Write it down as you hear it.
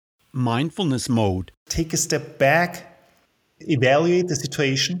mindfulness mode. Take a step back, evaluate the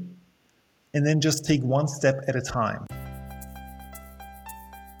situation, and then just take one step at a time.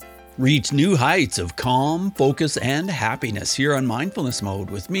 Reach new heights of calm, focus, and happiness here on Mindfulness Mode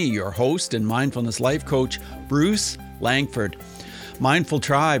with me, your host and mindfulness life coach, Bruce Langford. Mindful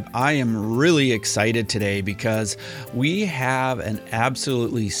Tribe, I am really excited today because we have an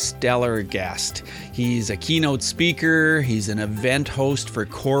absolutely stellar guest. He's a keynote speaker, he's an event host for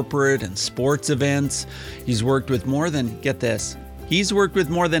corporate and sports events. He's worked with more than, get this, he's worked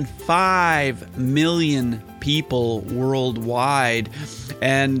with more than 5 million people worldwide.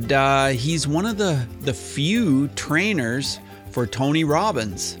 And he's one of the few trainers for Tony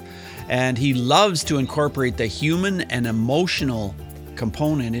Robbins. And he loves to incorporate the human and emotional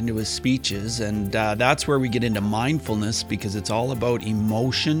component into his speeches. And that's where we get into mindfulness, because it's all about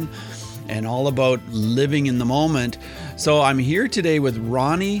emotion and all about living in the moment. So I'm here today with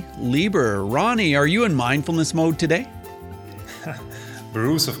Ronnie Lieber. Ronnie, are you in mindfulness mode today?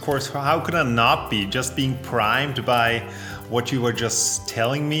 Bruce, of course, how could I not be? Just being primed by what you were just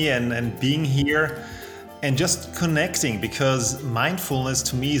telling me and being here and just connecting, because mindfulness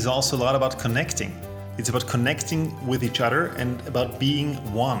to me is also a lot about connecting. It's about connecting with each other and about being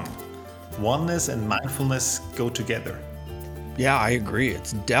one. Oneness and mindfulness go together. Yeah, I agree.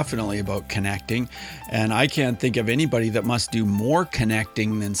 It's definitely about connecting. And I can't think of anybody that must do more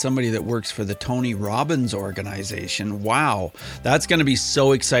connecting than somebody that works for the Tony Robbins organization. Wow, that's going to be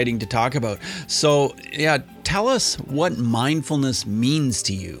so exciting to talk about. So, yeah, tell us what mindfulness means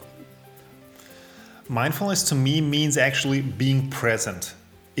to you. Mindfulness to me means actually being present.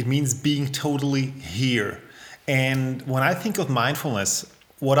 It means being totally here. And when I think of mindfulness,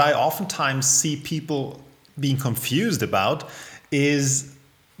 what I oftentimes see people being confused about is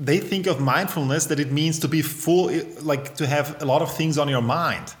they think of mindfulness that it means to be full, like to have a lot of things on your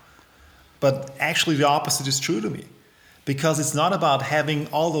mind. But actually the opposite is true to me, because it's not about having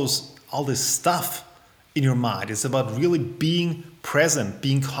all this stuff in your mind. It's about really being present,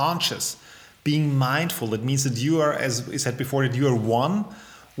 being conscious, being mindful. It means that you are, as I said before, that you are one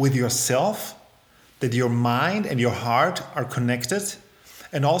with yourself, that your mind and your heart are connected,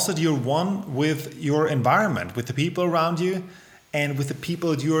 and also that you're one with your environment, with the people around you, and with the people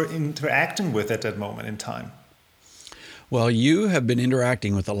that you're interacting with at that moment in time. Well, you have been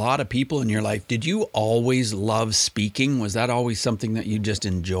interacting with a lot of people in your life. Did you always love speaking? Was that always something that you just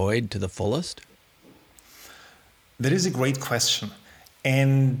enjoyed to the fullest? That is a great question.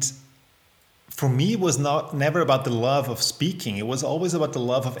 And for me, it was never about the love of speaking. It was always about the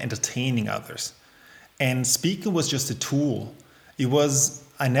love of entertaining others. And speaking was just a tool.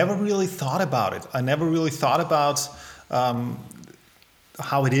 I never really thought about it. I never really thought about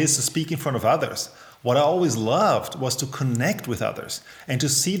how it is to speak in front of others. What I always loved was to connect with others and to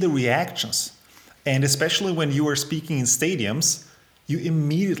see the reactions. And especially when you are speaking in stadiums, you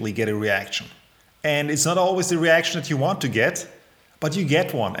immediately get a reaction. And it's not always the reaction that you want to get, but you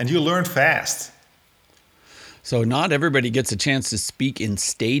get one and you learn fast. So not everybody gets a chance to speak in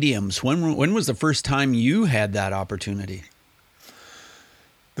stadiums. When was the first time you had that opportunity?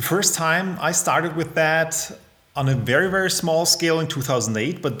 The first time I started with that on a very, very small scale in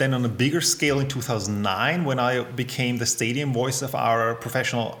 2008, but then on a bigger scale in 2009 when I became the stadium voice of our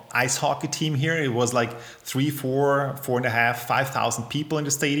professional ice hockey team here. It was like 4,500, 5,000 people in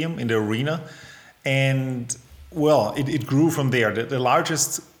the stadium, in the arena. And well, it grew from there. The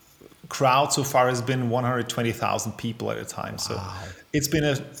largest crowd so far has been 120,000 people at a time. So wow. It's been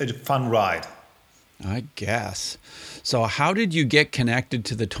a fun ride. I guess. So how did you get connected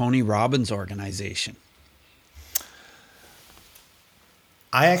to the Tony Robbins organization?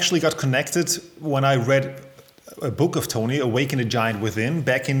 I actually got connected when I read a book of Tony, Awaken the Giant Within,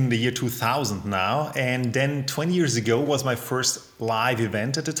 back in the year 2000 now. And then 20 years ago was my first live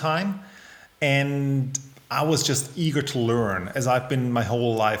event at the time. And I was just eager to learn, as I've been my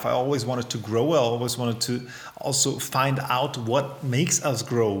whole life. I always wanted to grow. I always wanted to also find out what makes us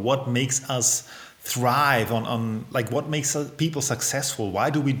grow, what makes us thrive on like what makes people successful. Why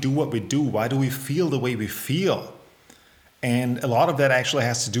do we do what we do? Why do we feel the way we feel? And a lot of that actually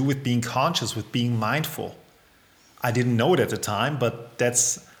has to do with being conscious, with being mindful. I didn't know it at the time, but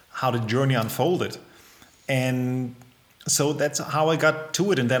that's how the journey unfolded. And so that's how I got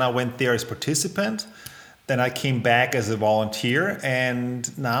to it. And then I went there as participant. Then I came back as a volunteer.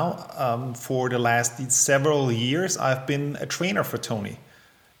 And now for the last several years, I've been a trainer for Tony.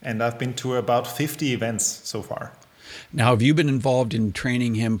 And I've been to about 50 events so far. Now, have you been involved in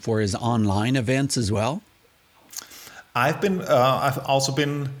training him for his online events as well? I've also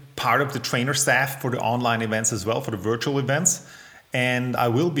been part of the trainer staff for the online events as well, for the virtual events. and I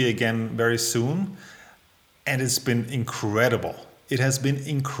will be again very soon. And it's been incredible. It has been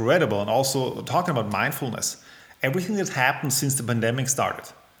incredible. And also talking about mindfulness, everything that happened since the pandemic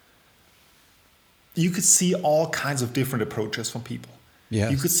started, you could see all kinds of different approaches from people.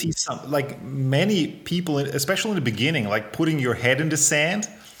 Yes. You could see like many people, especially in the beginning, like putting your head in the sand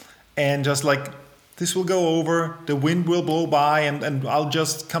and just like, this will go over, the wind will blow by, and I'll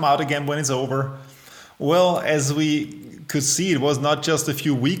just come out again when it's over. Well, as we could see, it was not just a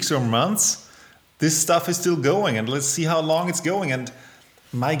few weeks or months. This stuff is still going, and let's see how long it's going. And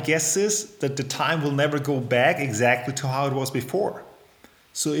my guess is that the time will never go back exactly to how it was before.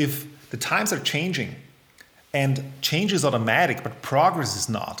 So if the times are changing, and change is automatic, but progress is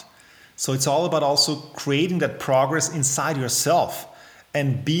not. So it's all about also creating that progress inside yourself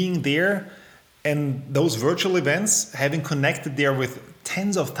and being there. And those virtual events, having connected there with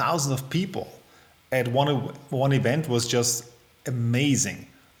tens of thousands of people at one event was just amazing.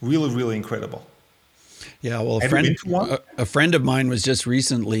 Really, really incredible. Yeah, well, a friend of mine was just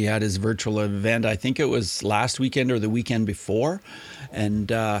recently at his virtual event. I think it was last weekend or the weekend before.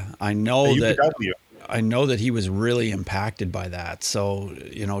 And I know that he was really impacted by that. So,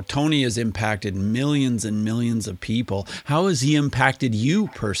 Tony has impacted millions and millions of people. How has he impacted you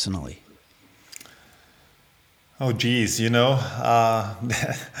personally? Oh, geez,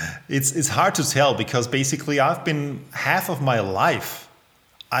 it's hard to tell because basically I've been half of my life,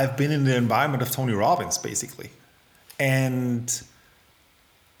 I've been in the environment of Tony Robbins, basically. And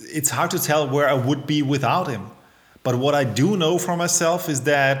it's hard to tell where I would be without him. But what I do know for myself is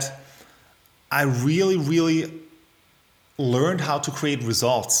that I really, really learned how to create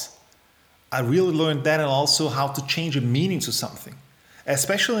results. I really learned that, and also how to change a meaning to something,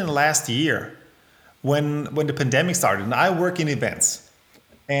 especially in the last year when the pandemic started. And I work in events.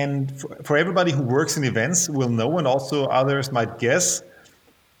 And for everybody who works in events will know, and also others might guess,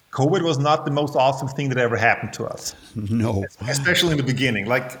 COVID was not the most awesome thing that ever happened to us. No. Especially in the beginning.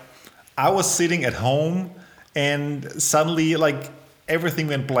 Like, I was sitting at home and suddenly, like, everything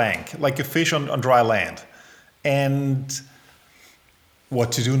went blank, like a fish on dry land. And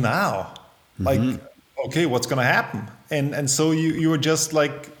what to do now? Mm-hmm. Like, okay, what's going to happen? And so you were just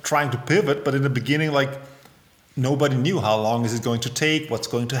like trying to pivot, but in the beginning, like, nobody knew how long is it going to take, what's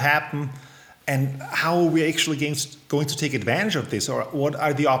going to happen, and how are we actually going to take advantage of this, or what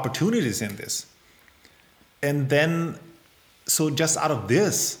are the opportunities in this? And then, so just out of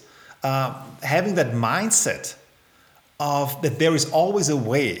this, having that mindset of that there is always a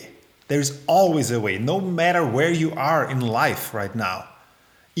way. There's always a way, no matter where you are in life right now.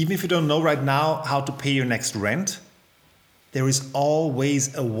 Even if you don't know right now how to pay your next rent, there is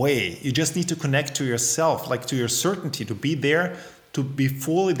always a way. You just need to connect to yourself, like to your certainty, to be there, to be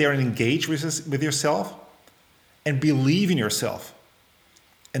fully there and engage with yourself and believe in yourself.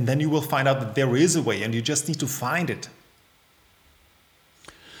 And then you will find out that there is a way, and you just need to find it.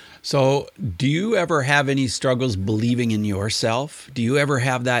 So, do you ever have any struggles believing in yourself? Do you ever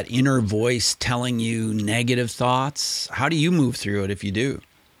have that inner voice telling you negative thoughts? How do you move through it if you do?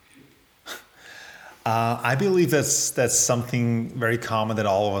 I believe that's something very common that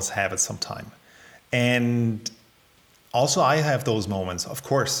all of us have at some time. And also I have those moments, of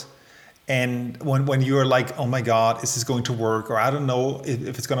course. And when you're like, oh my God, is this going to work? Or I don't know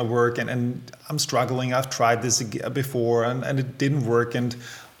if it's going to work. And I'm struggling. I've tried this before and it didn't work. And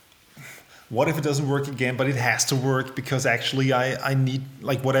what if it doesn't work again? But it has to work because actually I need,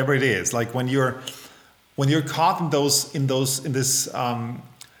 like, whatever it is. Like when you're caught in this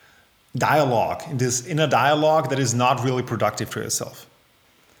dialogue, in this inner dialogue that is not really productive for yourself.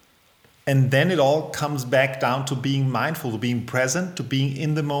 And then it all comes back down to being mindful, to being present, to being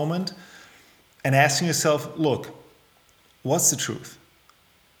in the moment, and asking yourself, look, what's the truth?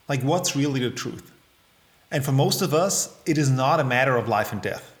 Like, what's really the truth? And for most of us, it is not a matter of life and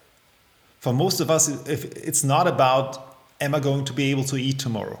death. For most of us, it's not about, am I going to be able to eat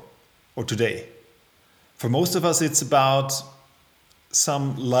tomorrow or today? For most of us, it's about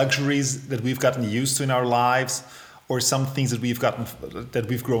some luxuries that we've gotten used to in our lives, or some things that we've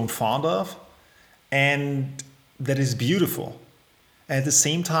grown fond of, and that is beautiful. And at the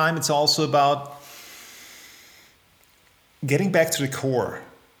same time, it's also about getting back to the core.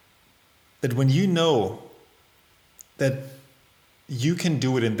 That when you know that you can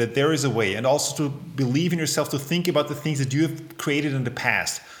do it and that there is a way, and also to believe in yourself, to think about the things that you have created in the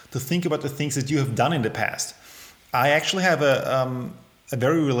past, to think about the things that you have done in the past. I actually have a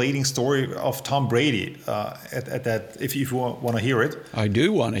very relating story of Tom Brady at that, if you want to hear it. I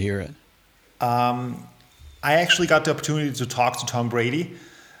do want to hear it. I actually got the opportunity to talk to Tom Brady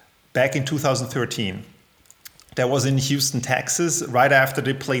back in 2013. That was in Houston, Texas, right after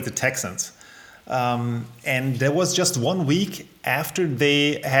they played the Texans. And there was just 1 week after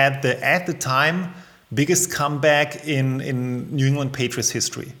they had at the time, biggest comeback in New England Patriots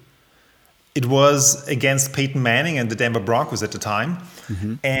history. It was against Peyton Manning and the Denver Broncos at the time.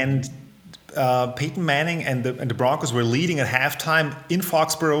 Mm-hmm. And Peyton Manning and the Broncos were leading at halftime in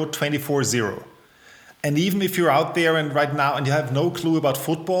Foxborough 24-0. And even if you're out there and right now and you have no clue about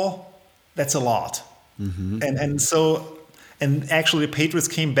football, that's a lot. Mm-hmm. And actually the Patriots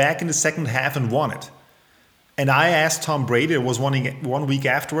came back in the second half and won it. And I asked Tom Brady, it was 1 week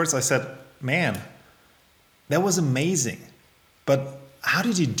afterwards, I said, man, that was amazing. But how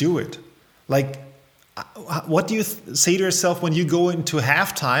did you do it? Like, what do you say to yourself when you go into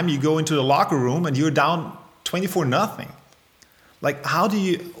halftime, you go into the locker room and you're down 24-0? Like, how do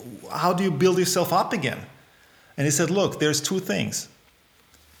you build yourself up again? And he said, look, there's two things.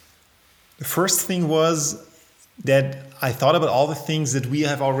 The first thing was that I thought about all the things that we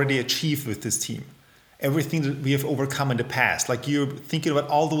have already achieved with this team. Everything that we have overcome in the past. Like, you're thinking about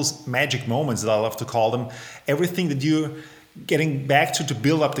all those magic moments that I love to call them. Everything that you're getting back to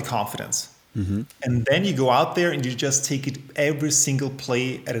build up the confidence. Mm-hmm. And then you go out there and you just take it every single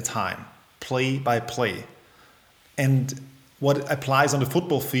play at a time, play by play. And what applies on the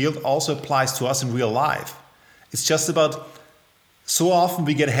football field also applies to us in real life. It's just about, so often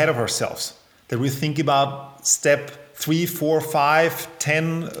we get ahead of ourselves that we think about step 3, 4, 5,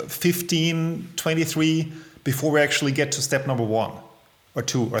 10, 15, 23 before we actually get to step number 1 or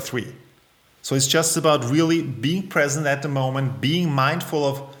 2 or 3. So it's just about really being present at the moment, being mindful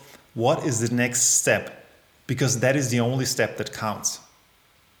of what is the next step, because that is the only step that counts.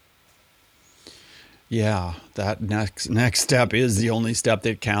 Yeah, that next step is the only step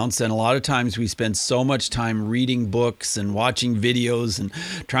that counts. And a lot of times we spend so much time reading books and watching videos and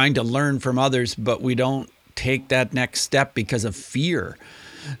trying to learn from others, but we don't take that next step because of fear.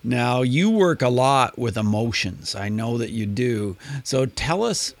 Now, you work a lot with emotions. I know that you do. So tell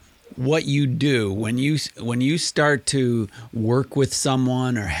us what you do when you start to work with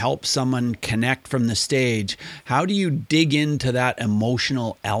someone or help someone connect from the stage. How do you dig into that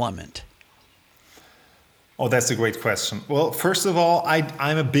emotional element? Oh, that's a great question. Well, first of all,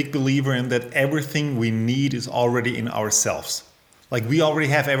 I'm a big believer in that everything we need is already in ourselves. Like, we already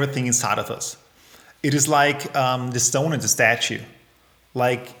have everything inside of us. It is like the stone and the statue.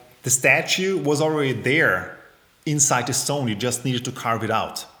 Like, the statue was already there inside the stone. You just needed to carve it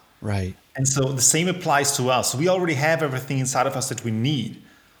out. Right. And so the same applies to us. We already have everything inside of us that we need.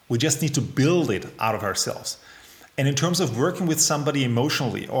 We just need to build it out of ourselves. And in terms of working with somebody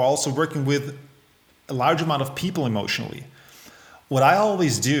emotionally, or also working with a large amount of people emotionally, what I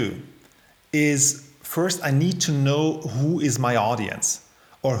always do is, first, I need to know who is my audience,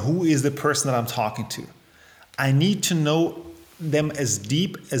 or who is the person that I'm talking to. I need to know them as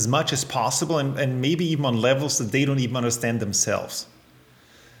deep, as much as possible, and maybe even on levels that they don't even understand themselves.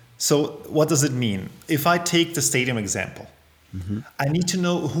 So what does it mean? If I take the stadium example, mm-hmm. I need to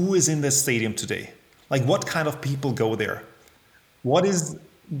know who is in this stadium today. Like, what kind of people go there? What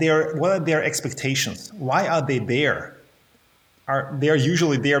are their expectations? Why are they there? They're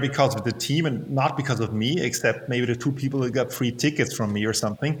usually there because of the team and not because of me, except maybe the 2 people that got free tickets from me or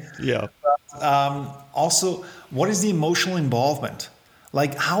something. Yeah. Also, what is the emotional involvement?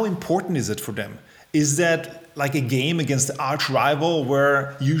 Like, how important is it for them? Is that like a game against the arch rival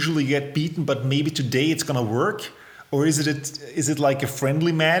where usually you get beaten, but maybe today it's gonna work? Or is it like a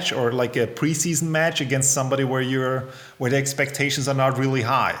friendly match or like a preseason match against somebody where the expectations are not really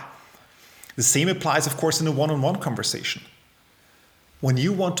high? The same applies, of course, in a one-on-one conversation. When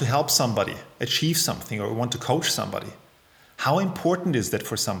you want to help somebody achieve something or want to coach somebody, how important is that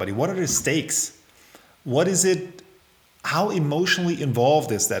for somebody? What are the stakes? What is it? How emotionally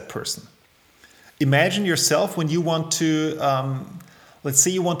involved is that person? Imagine yourself when you want to, let's say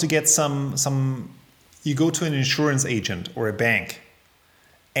you want to get you go to an insurance agent or a bank,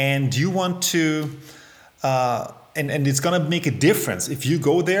 and you want to, and it's going to make a difference if you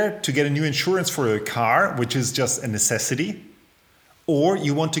go there to get a new insurance for a car, which is just a necessity, or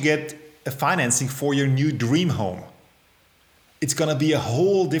you want to get a financing for your new dream home. It's going to be a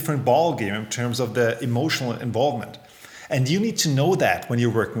whole different ballgame in terms of the emotional involvement. And you need to know that when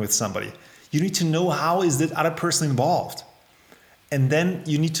you're working with somebody. You need to know how is that other person involved. And then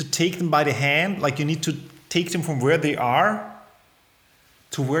you need to take them by the hand, like you need to take them from where they are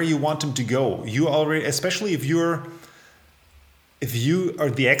to where you want them to go. You already, especially if you are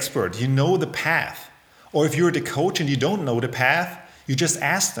the expert, you know the path. Or if you're the coach and you don't know the path, you just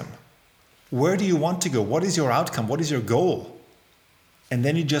ask them, where do you want to go? What is your outcome? What is your goal? And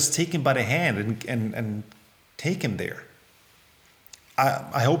then you just take them by the hand and take him there.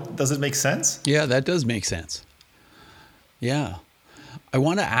 I hope, does it make sense? Yeah, that does make sense. Yeah. I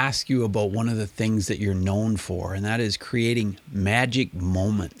want to ask you about one of the things that you're known for, and that is creating magic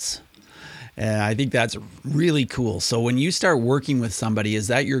moments. And I think that's really cool. So when you start working with somebody, is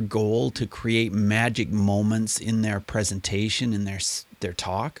that your goal, to create magic moments in their presentation, in their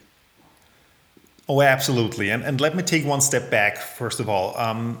talk? Oh, absolutely. And let me take one step back, first of all.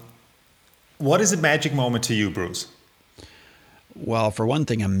 What is a magic moment to you, Bruce? Well, for one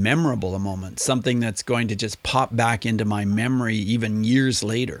thing, a memorable moment, something that's going to just pop back into my memory even years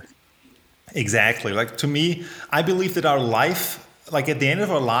later. Exactly. Like, to me, I believe that our life, like at the end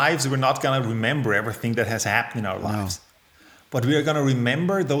of our lives, we're not going to remember everything that has happened in our lives. But we are going to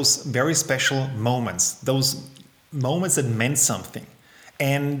remember those very special moments, those moments that meant something.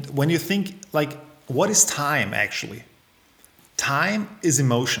 And when you think, like, what is time actually? Time is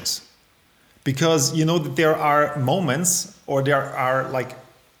emotions. Because you know that there are moments, or there are like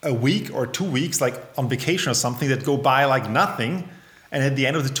a week or 2 weeks, like on vacation or something, that go by like nothing. And at the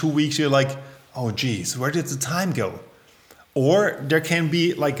end of the 2 weeks, you're like, oh geez, where did the time go? Or there can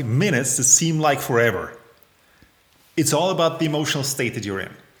be like minutes that seem like forever. It's all about the emotional state that you're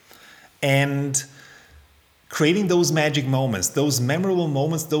in. And creating those magic moments, those memorable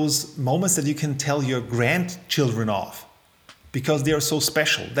moments, those moments that you can tell your grandchildren of, because they are so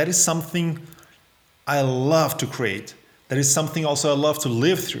special. That is something I love to create. That is something also I love to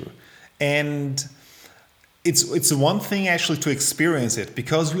live through. And it's one thing actually to experience it,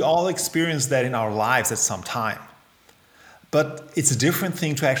 because we all experience that in our lives at some time. But it's a different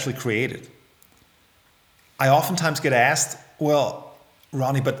thing to actually create it. I oftentimes get asked, well,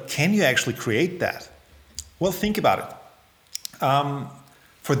 Ronnie, but can you actually create that? Well, think about it.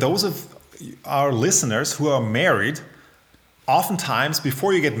 For those of our listeners who are married, oftentimes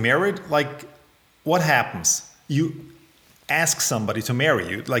before you get married, like, what happens? You ask somebody to marry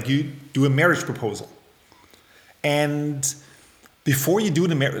you, like you do a marriage proposal. And before you do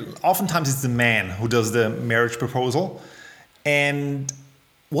the marriage, oftentimes it's the man who does the marriage proposal. And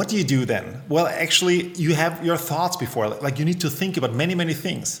what do you do then? Well, actually, you have your thoughts before. Like, you need to think about many, many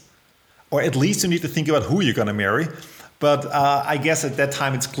things. Or at least you need to think about who you're going to marry. But I guess at that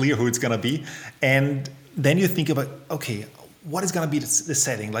time it's clear who it's going to be. And then you think about, okay, what is going to be the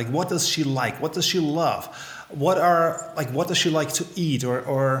setting? Like, what does she like? What does she love? What does she like to eat?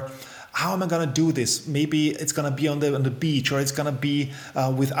 Or how am I going to do this? Maybe it's going to be on the beach, or it's going to be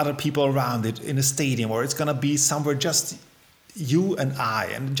with other people around it in a stadium, or it's going to be somewhere just you and I,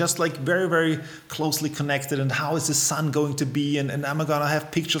 and just like very, very closely connected. And how is the sun going to be? And am I going to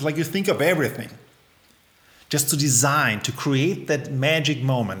have pictures? Like, you think of everything just to design, to create that magic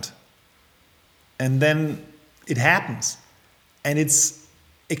moment. And then it happens. And it's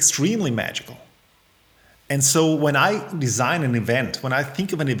extremely magical. And so when I design an event, when I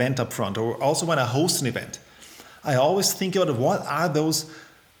think of an event up front, or also when I host an event, I always think about what are those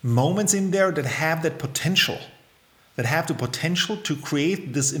moments in there that have that potential, that have the potential to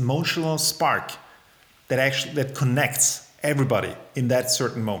create this emotional spark that connects everybody in that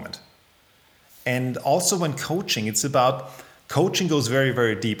certain moment. And also when coaching, it's about, coaching goes very,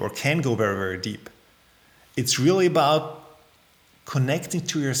 very deep, or can go very, very deep. It's really about connecting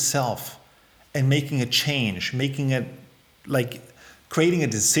to yourself and making a change, creating a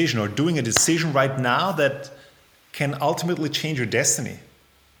decision, or doing a decision right now that can ultimately change your destiny.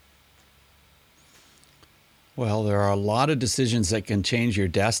 Well, there are a lot of decisions that can change your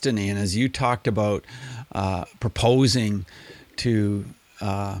destiny. And as you talked about proposing to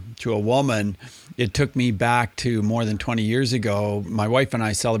a woman, it took me back to more than 20 years ago. My wife and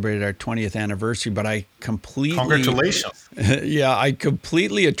I celebrated our 20th anniversary, but I completely... Congratulations. Yeah, I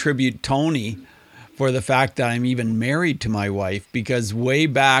completely attribute Tony for the fact that I'm even married to my wife, because way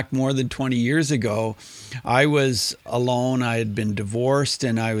back more than 20 years ago, I was alone. I had been divorced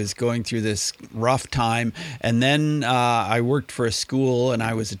and I was going through this rough time. And then I worked for a school and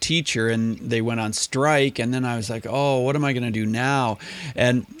I was a teacher, and they went on strike. And then I was like, oh, what am I going to do now?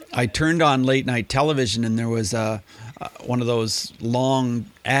 And I turned on late night television, and there was one of those long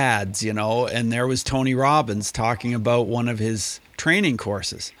ads, and there was Tony Robbins talking about one of his training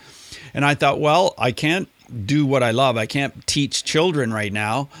courses. And I thought, well, I can't do what I love. I can't teach children right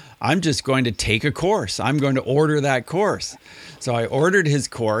now. I'm just going to take a course. I'm going to order that course. So I ordered his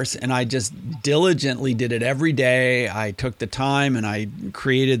course, and I just diligently did it every day. I took the time and I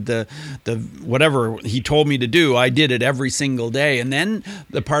created the whatever he told me to do. I did it every single day. And then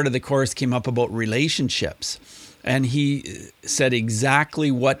the part of the course came up about relationships. And he said exactly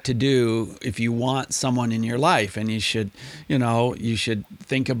what to do if you want someone in your life. And you should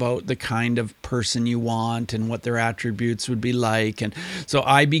think about the kind of person you want and what their attributes would be like. And so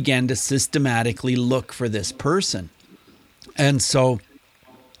I began to systematically look for this person. And so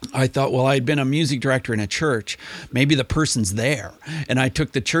I thought, well, I'd been a music director in a church. Maybe the person's there. And I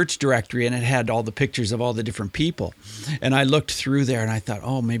took the church directory and it had all the pictures of all the different people. And I looked through there and I thought,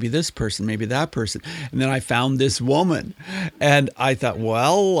 oh, maybe this person, maybe that person. And then I found this woman. And I thought,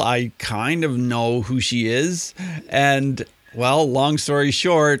 well, I kind of know who she is. And well, long story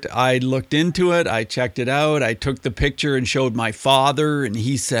short, I looked into it. I checked it out. I took the picture and showed my father. And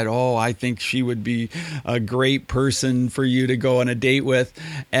he said, oh, I think she would be a great person for you to go on a date with.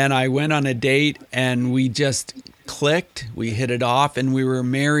 And I went on a date and we just clicked. We hit it off and we were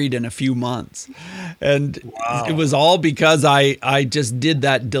married in a few months. And Wow. it was all because I just did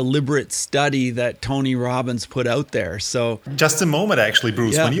that deliberate study that Tony Robbins put out there. So Just a moment, actually,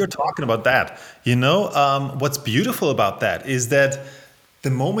 Bruce, Yeah. when you're talking about that, what's beautiful about that is that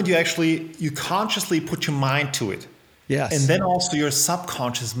the moment you consciously put your mind to it, yes. and then also your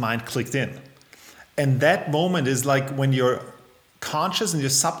subconscious mind clicked in. And that moment is like when your conscious and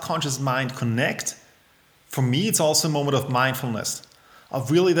your subconscious mind connect. For me, it's also a moment of mindfulness, of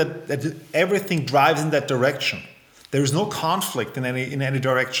really that everything drives in that direction. There is no conflict in any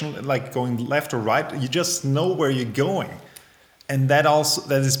direction, like going left or right. You just know where you're going. And that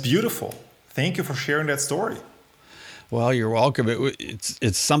is beautiful. Thank you for sharing that story. Well, you're welcome.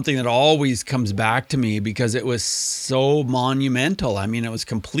 It's something that always comes back to me because it was so monumental. I mean, it was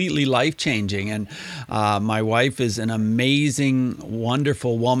completely life-changing. And my wife is an amazing,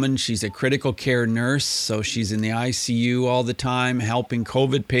 wonderful woman. She's a critical care nurse, so she's in the ICU all the time, helping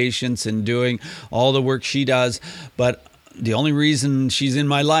COVID patients and doing all the work she does. But the only reason she's in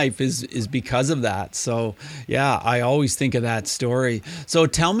my life is because of that. So yeah, I always think of that story. So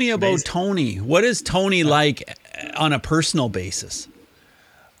tell me about Amazing. Tony. What is Tony like on a personal basis?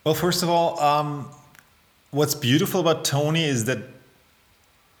 Well, first of all, what's beautiful about Tony is that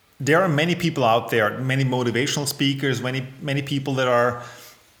there are many people out there, many motivational speakers, many people that are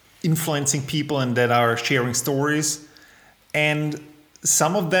influencing people and that are sharing stories. And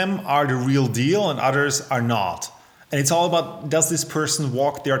some of them are the real deal and others are not. And it's all about, does this person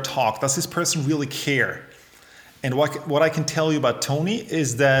walk their talk? Does this person really care? And what I can tell you about Tony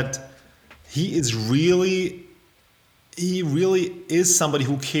is that he really is somebody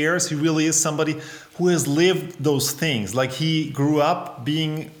who cares. He really is somebody who has lived those things. Like, he grew up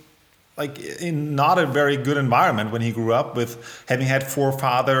being like in not a very good environment when he grew up, with having had 4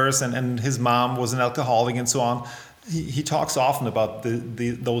 fathers and his mom was an alcoholic and so on. He talks often about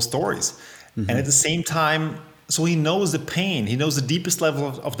those stories. Mm-hmm. And at the same time, so he knows the pain. He knows the deepest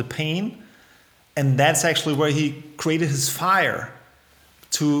level of the pain. And that's actually where he created his fire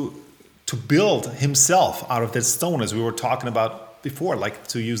to build himself out of that stone, as we were talking about before, like,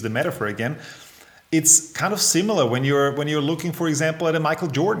 to use the metaphor again. It's kind of similar when you're looking, for example, at a Michael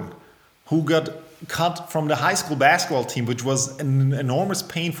Jordan, who got cut from the high school basketball team, which was an enormous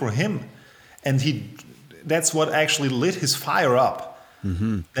pain for him. And that's what actually lit his fire up.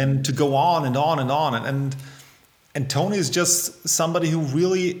 Mm-hmm. And to go on and on and on. And Tony is just somebody who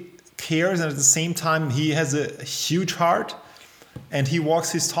really cares, and at the same time, he has a huge heart and he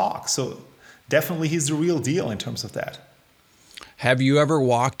walks his talk. So definitely he's the real deal in terms of that. Have you ever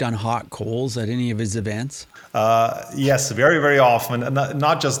walked on hot coals at any of his events? Yes, very, very often. And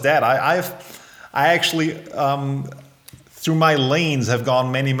not just that. I actually, through my lanes, have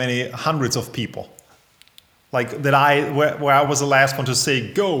gone many, many hundreds of people. Like that, where I was the last one to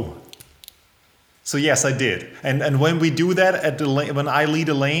say, go. So yes, I did. And when we do that when I lead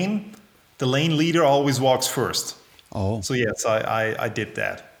a lane, the lane leader always walks first. Oh. So yes, I did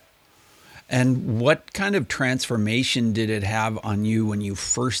that. And what kind of transformation did it have on you when you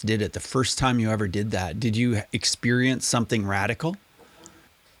first did it, the first time you ever did that? Did you experience something radical?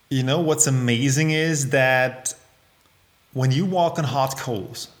 You know, what's amazing is that when you walk on hot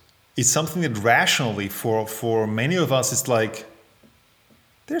coals, it's something that rationally for many of us, it's like,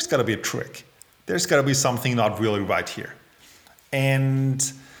 there's got to be a trick. There's got to be something not really right here. And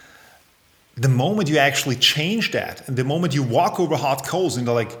the moment you actually change that, and the moment you walk over hot coals and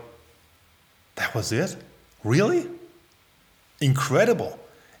you're like, that was it? Really? Incredible.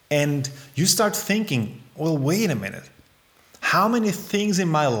 And you start thinking, well, wait a minute. How many things in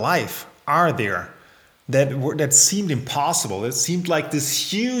my life are there that seemed impossible? That seemed like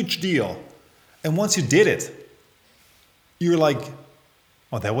this huge deal. And once you did it, you're like,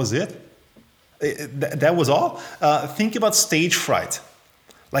 oh, that was it? That was all? Think about stage fright.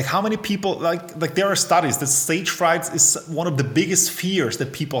 Like how many people, like there are studies that stage fright is one of the biggest fears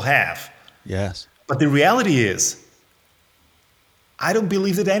that people have. Yes. But the reality is, I don't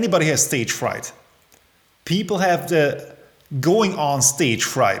believe that anybody has stage fright. People have the going on stage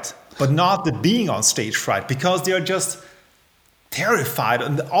fright, but not the being on stage fright, because they are just terrified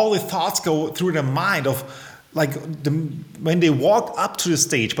and all the thoughts go through their mind of like when they walk up to the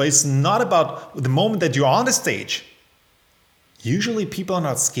stage. But it's not about the moment that you're on the stage. Usually people are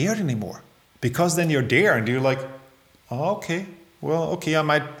not scared anymore, because then you're there and you're like, oh, okay, I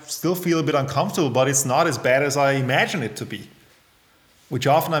might still feel a bit uncomfortable, but it's not as bad as I imagine it to be. Which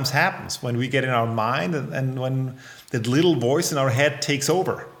oftentimes happens when we get in our mind and when that little voice in our head takes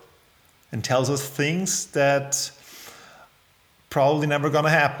over and tells us things that probably never gonna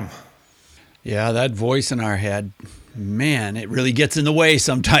happen. Yeah, that voice in our head, man, it really gets in the way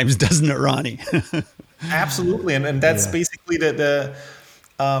sometimes, doesn't it, Ronnie? Absolutely, and that's basically the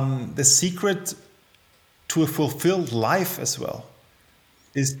secret to a fulfilled life as well,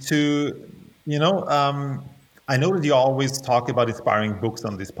 is to, I know that you always talk about inspiring books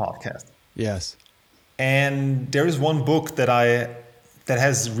on this podcast. Yes. And there is one book that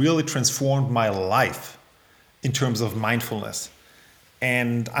has really transformed my life in terms of mindfulness.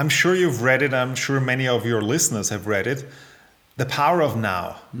 And I'm sure you've read it. I'm sure many of your listeners have read it. The Power of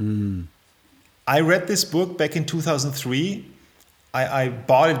Now. Mm. I read this book back in 2003. I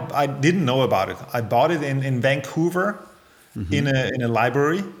bought it. I didn't know about it. I bought it in Vancouver, in a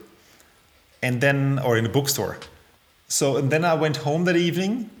library, or in a bookstore. And then I went home that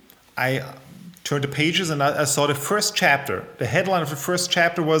evening. I turned the pages and I saw the first chapter. The headline of the first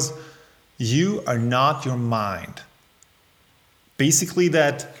chapter was, "You are not your mind." Basically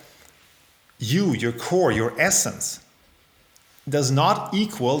that you, your core, your essence, does not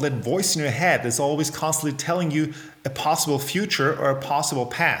equal that voice in your head that's always constantly telling you a possible future or a possible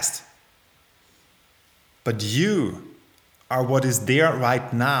past. But you are what is there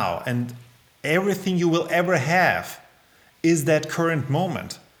right now, and everything you will ever have is that current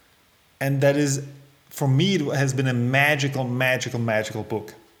moment. And that is, for me, it has been a magical, magical, magical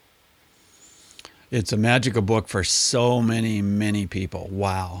book. It's a magical book for so many, many people.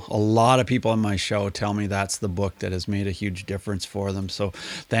 Wow. A lot of people on my show tell me that's the book that has made a huge difference for them. So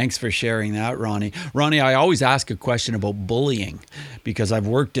thanks for sharing that, Ronnie. Ronnie, I always ask a question about bullying because I've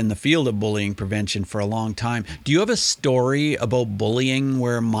worked in the field of bullying prevention for a long time. Do you have a story about bullying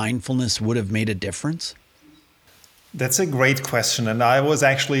where mindfulness would have made a difference? That's a great question. And I was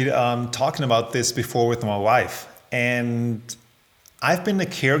actually talking about this before with my wife. And I've been a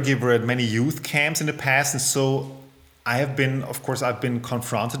caregiver at many youth camps in the past, and so I've been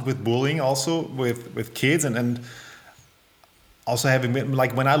confronted with bullying also with kids, and also having been,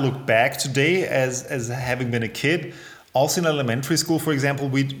 like, when I look back today as having been a kid, also in elementary school, for example,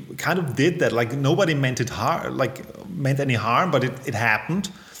 we kind of did that. Like nobody meant any harm, but it happened,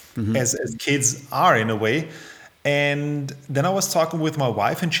 as kids are in a way. And then I was talking with my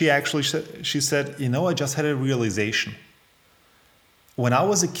wife, and she said, I just had a realization. When I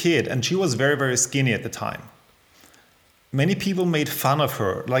was a kid, and she was very, very skinny at the time, many people made fun of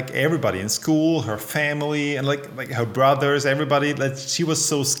her, like everybody in school, her family, and like her brothers, everybody. Like she was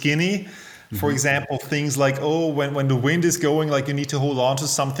so skinny. For example, things like, when the wind is going, like you need to hold on to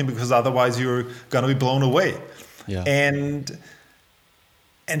something because otherwise you're gonna be blown away. Yeah. And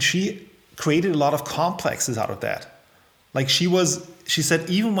she created a lot of complexes out of that. Like she said,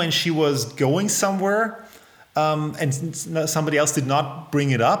 even when she was going somewhere, and somebody else did not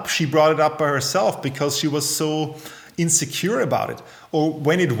bring it up, she brought it up by herself because she was so insecure about it. Or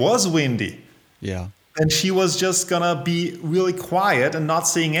when it was windy, and she was just gonna be really quiet and not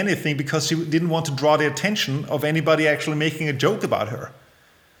saying anything because she didn't want to draw the attention of anybody actually making a joke about her.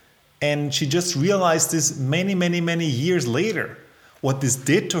 And she just realized this many, many, many years later, what this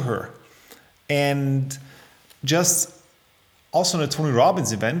did to her. And just also in a Tony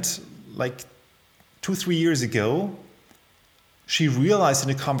Robbins event, like 2-3 years ago, she realized in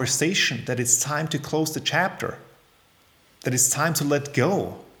a conversation that it's time to close the chapter, that it's time to let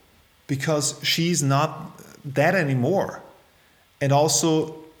go, because she's not that anymore. And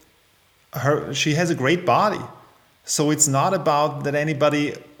also, she has a great body, so it's not about that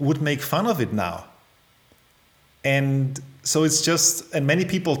anybody would make fun of it now. And so it's just, and many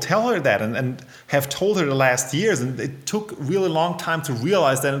people tell her that and have told her the last years, and it took a really long time to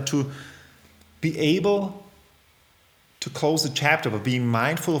realize that and to be able to close the chapter, but being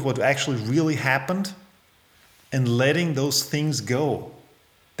mindful of what actually really happened and letting those things go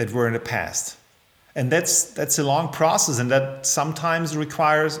that were in the past. And that's a long process, and that sometimes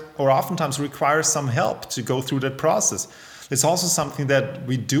requires, or oftentimes requires, some help to go through that process. It's also something that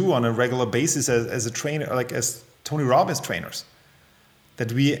we do on a regular basis as a trainer, like as Tony Robbins trainers,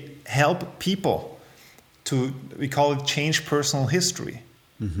 that we help people to, we call it change personal history.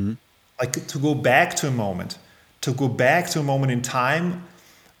 Like to go back to a moment in time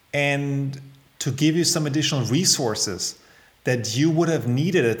and to give you some additional resources that you would have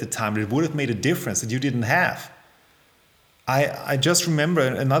needed at the time, that would have made a difference that you didn't have. I just remember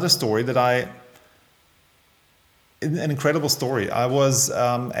another story an incredible story. I was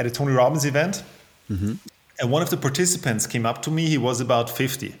at a Tony Robbins event, and one of the participants came up to me. He was about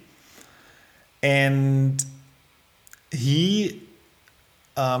 50. And he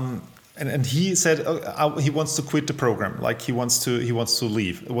he said he wants to quit the program, like he wants to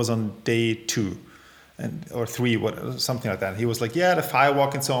leave. It was on day 2 or 3, something like that. He was like, yeah, the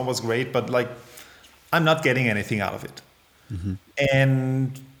firewalk and so on was great, but like I'm not getting anything out of it.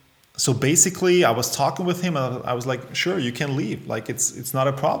 And so basically I was talking with him and I was like, sure, you can leave, like it's not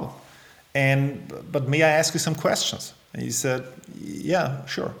a problem, but may I ask you some questions? And he said, yeah,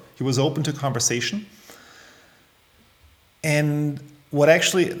 sure. He was open to conversation. And what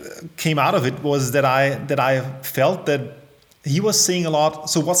actually came out of it was that I felt that he was saying a lot.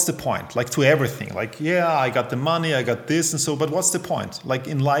 So what's the point? Like to everything. Like, yeah, I got the money, I got this, and so. But what's the point? Like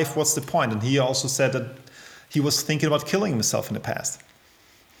in life, what's the point? And he also said that he was thinking about killing himself in the past.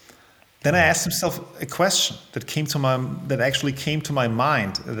 Then I asked himself a question that actually came to my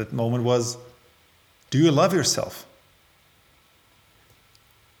mind at that moment was, do you love yourself?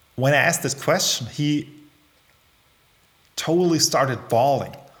 When I asked this question, he totally started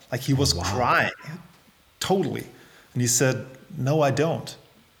bawling, like he was crying, totally. And he said, no, I don't.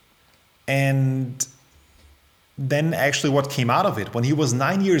 And then actually what came out of it, when he was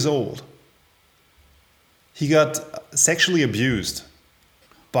 9 years old, he got sexually abused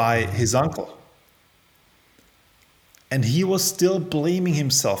by his uncle. And he was still blaming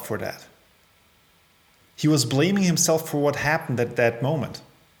himself for that. He was blaming himself for what happened at that moment.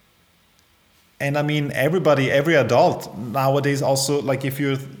 And I mean, every adult nowadays also, like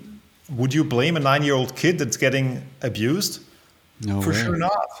would you blame a 9-year-old kid that's getting abused? No, for sure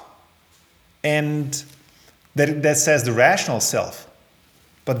not. And that says the rational self.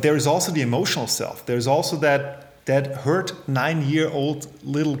 But there is also the emotional self. There's also that hurt 9-year-old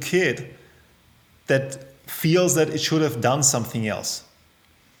little kid that feels that it should have done something else.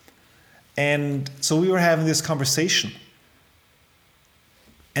 And so we were having this conversation.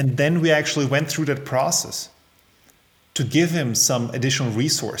 And then we actually went through that process to give him some additional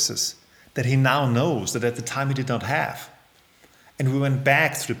resources that he now knows that at the time he did not have. And we went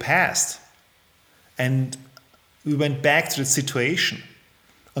back to the past. And we went back to the situation.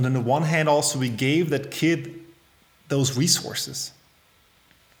 And on the one hand, also, we gave that kid those resources.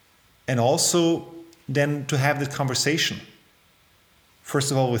 And also then to have that conversation.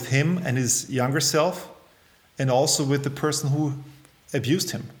 First of all, with him and his younger self, and also with the person who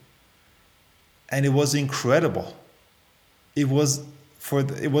abused him. And it was incredible. It was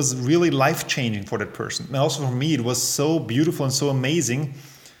really life-changing for that person. And also for me, it was so beautiful and so amazing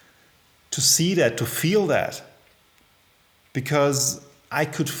to see that, to feel that. Because I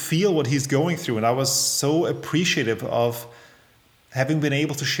could feel what he's going through, and I was so appreciative of having been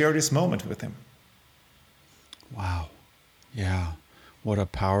able to share this moment with him. Wow. Yeah. What a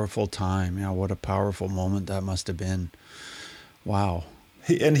powerful time. Yeah, what a powerful moment that must have been. Wow.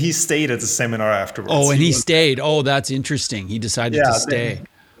 He stayed at the seminar afterwards. Oh, and he stayed. Oh, that's interesting. He decided to stay.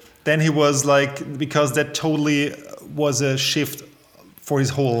 Then he was like, because that totally was a shift for his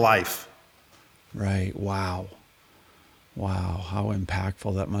whole life. Right. Wow. Wow. How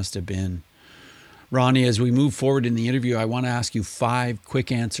impactful that must have been. Ronnie, as we move forward in the interview, I want to ask you 5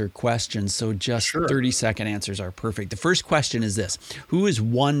 quick answer questions. So just 30-second answers are perfect. The first question is this: who is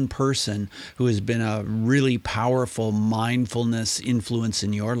one person who has been a really powerful mindfulness influence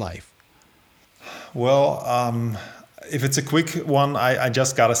in your life? Well, if it's a quick one, I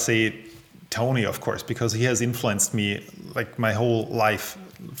just got to say Tony, of course, because he has influenced me like my whole life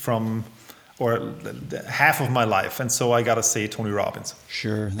or half of my life. And so I got to say Tony Robbins.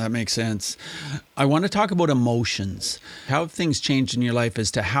 Sure, that makes sense. I want to talk about emotions. How have things changed in your life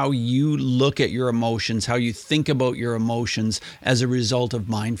as to how you look at your emotions, how you think about your emotions as a result of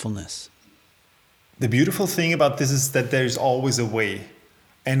mindfulness? The beautiful thing about this is that there's always a way.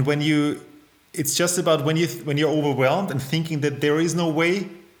 And it's just about when you're overwhelmed and thinking that there is no way,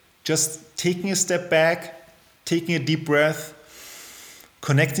 just taking a step back, taking a deep breath,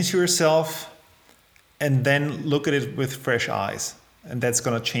 connecting to yourself, and then look at it with fresh eyes. And that's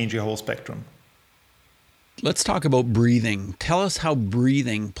going to change your whole spectrum. Let's talk about breathing. Tell us how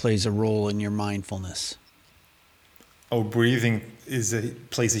breathing plays a role in your mindfulness. our breathing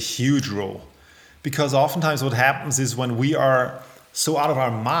plays a huge role. Because oftentimes what happens is when we are so out of our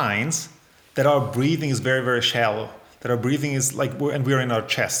minds that our breathing is very, very shallow, that our breathing is like, and we're in our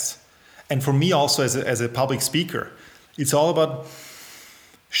chest. And for me also as a public speaker, it's all about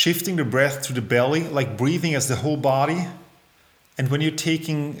shifting the breath to the belly, like breathing as the whole body. And when you're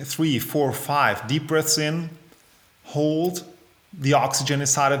taking 3, 4, 5 deep breaths in, hold the oxygen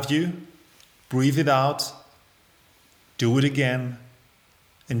inside of you, breathe it out, do it again.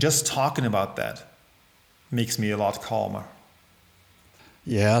 And just talking about that makes me a lot calmer.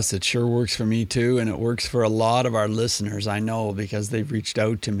 Yes, it sure works for me too. And it works for a lot of our listeners, I know, because they've reached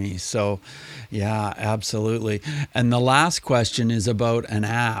out to me. So yeah, absolutely. And the last question is about an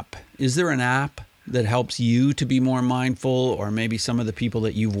app. Is there an app that helps you to be more mindful, or maybe some of the people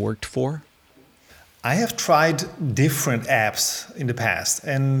that you've worked for? I have tried different apps in the past,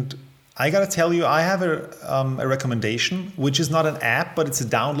 and I gotta tell you, I have a recommendation, which is not an app, but it's a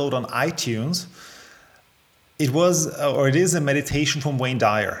download on iTunes. It is a meditation from Wayne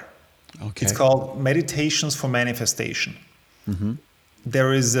Dyer. Okay. It's called Meditations for Manifestation. Mm-hmm.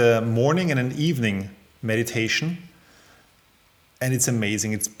 There is a morning and an evening meditation, and it's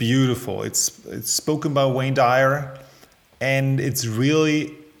amazing. It's beautiful. It's spoken by Wayne Dyer, and it's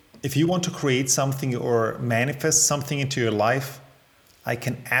really, if you want to create something or manifest something into your life, I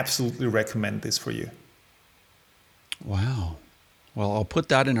can absolutely recommend this for you. Wow. Well, I'll put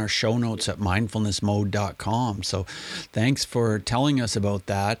that in our show notes at mindfulnessmode.com. So thanks for telling us about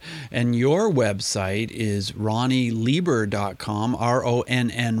that. And your website is ronnieleber.com,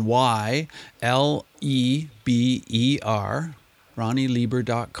 RonnieLeber,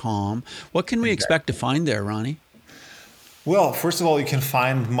 ronnieleber.com. What can we expect to find there, Ronnie? Well, first of all, you can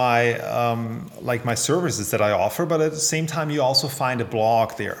find my my services that I offer, but at the same time, you also find a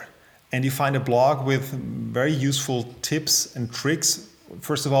blog there. And you find a blog with very useful tips and tricks.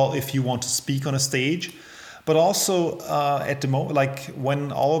 First of all, if you want to speak on a stage, but also at the moment, like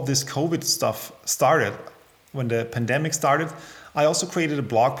when all of this COVID stuff started, when the pandemic started, I also created a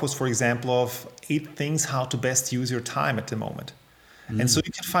blog post, for example, of 8 things how to best use your time at the moment. And so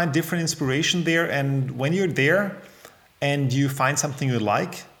you can find different inspiration there. And when you're there and you find something you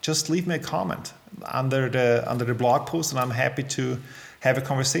like, just leave me a comment under the blog post, and I'm happy to have a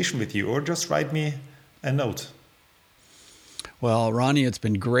conversation with you, or just write me a note. Well, Ronnie, it's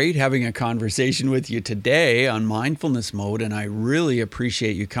been great having a conversation with you today on Mindfulness Mode, and I really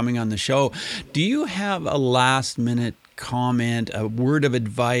appreciate you coming on the show. Do you have a last minute comment, a word of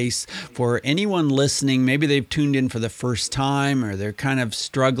advice for anyone listening? Maybe they've tuned in for the first time, or they're kind of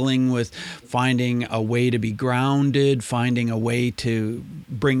struggling with finding a way to be grounded, finding a way to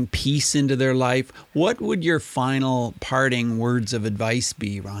bring peace into their life. What would your final parting words of advice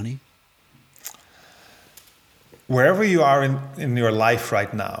be, Ronnie? Wherever you are in your life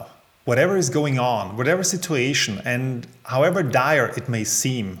right now, whatever is going on, whatever situation, and however dire it may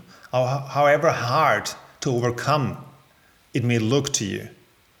seem, or however hard to overcome it may look to you,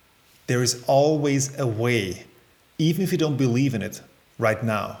 there is always a way, even if you don't believe in it right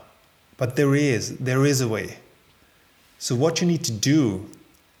now. But there is a way. So what you need to do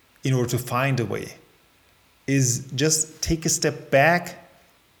in order to find a way is just take a step back,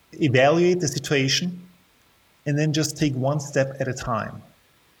 evaluate the situation, and then just take one step at a time.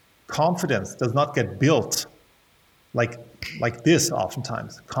 Confidence does not get built like this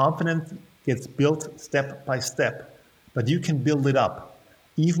oftentimes. Confidence gets built step by step, but you can build it up.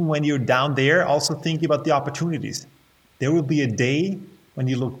 Even when you're down there, also think about the opportunities. There will be a day when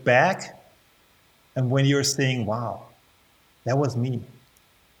you look back and when you're saying, wow, that was me,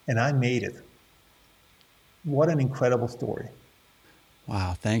 and I made it. What an incredible story.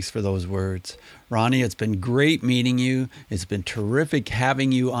 Wow, thanks for those words. Ronnie, it's been great meeting you. It's been terrific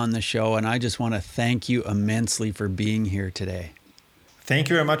having you on the show, and I just want to thank you immensely for being here today. Thank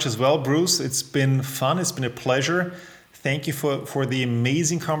you very much as well, Bruce. It's been fun. It's been a pleasure. Thank you for the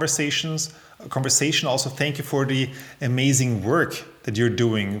amazing conversation. Also, thank you for the amazing work that you're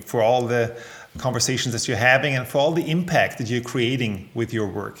doing, for all the conversations that you're having, and for all the impact that you're creating with your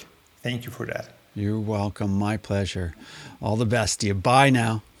work. Thank you for that. You're welcome. My pleasure. All the best to you. Bye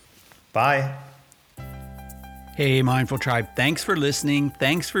now. Bye. Hey, Mindful Tribe, thanks for listening.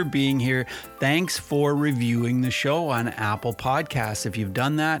 Thanks for being here. Thanks for reviewing the show on Apple Podcasts. If you've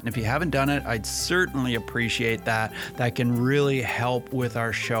done that, and if you haven't done it, I'd certainly appreciate that. That can really help with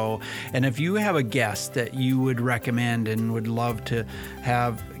our show. And if you have a guest that you would recommend and would love to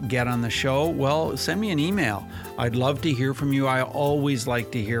have get on the show, well, send me an email. I'd love to hear from you. I always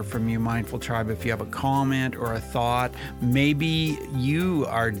like to hear from you, Mindful Tribe. If you have a comment or a thought, maybe you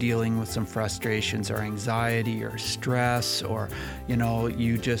are dealing with some frustrations or anxiety anxiety or stress, or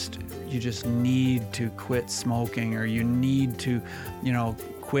you just need to quit smoking, or you need to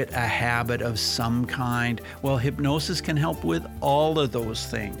quit a habit of some kind. Well, hypnosis can help with all of those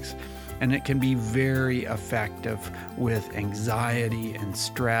things. And it can be very effective with anxiety and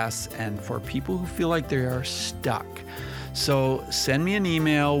stress, and for people who feel like they are stuck. So send me an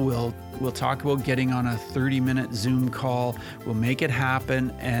email. We'll talk about getting on a 30-minute Zoom call. We'll make it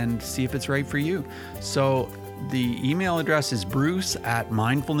happen and see if it's right for you. So the email address is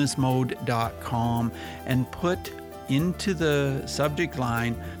bruce@mindfulnessmode.com, and put into the subject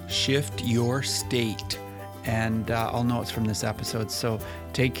line, shift your state. And I'll know it's from this episode. So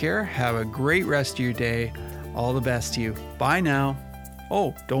take care. Have a great rest of your day. All the best to you. Bye now.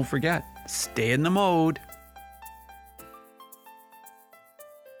 Oh, don't forget, stay in the mode.